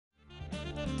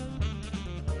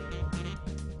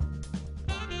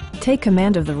Take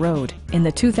command of the road in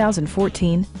the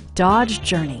 2014 Dodge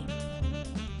Journey.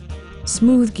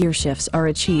 Smooth gear shifts are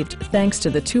achieved thanks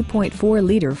to the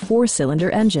 2.4-liter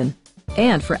four-cylinder engine.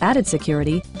 And for added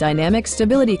security, dynamic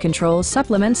stability control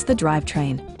supplements the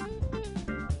drivetrain.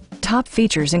 Top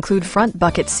features include front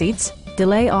bucket seats,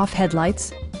 delay-off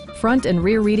headlights, front and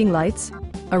rear reading lights,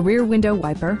 a rear window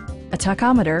wiper, a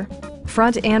tachometer,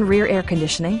 front and rear air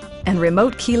conditioning, and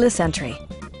remote keyless entry.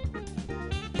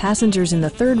 Passengers in the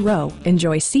third row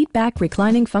enjoy seat-back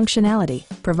reclining functionality,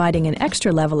 providing an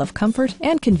extra level of comfort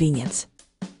and convenience.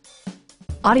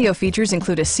 Audio features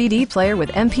include a CD player with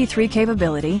MP3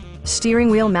 capability, steering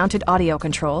wheel mounted audio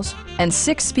controls, and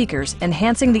 6 speakers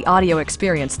enhancing the audio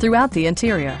experience throughout the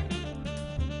interior.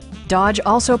 Dodge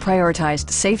also prioritized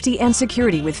safety and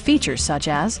security with features such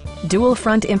as dual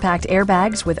front impact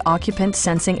airbags with occupant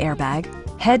sensing airbag,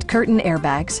 head curtain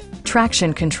airbags,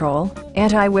 traction control,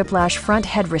 anti-whiplash front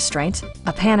head restraints,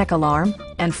 a panic alarm,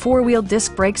 and 4-wheel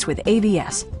disc brakes with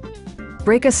ABS.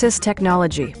 Brake Assist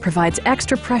technology provides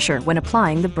extra pressure when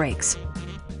applying the brakes.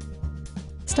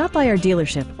 Stop by our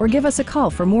dealership or give us a call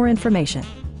for more information.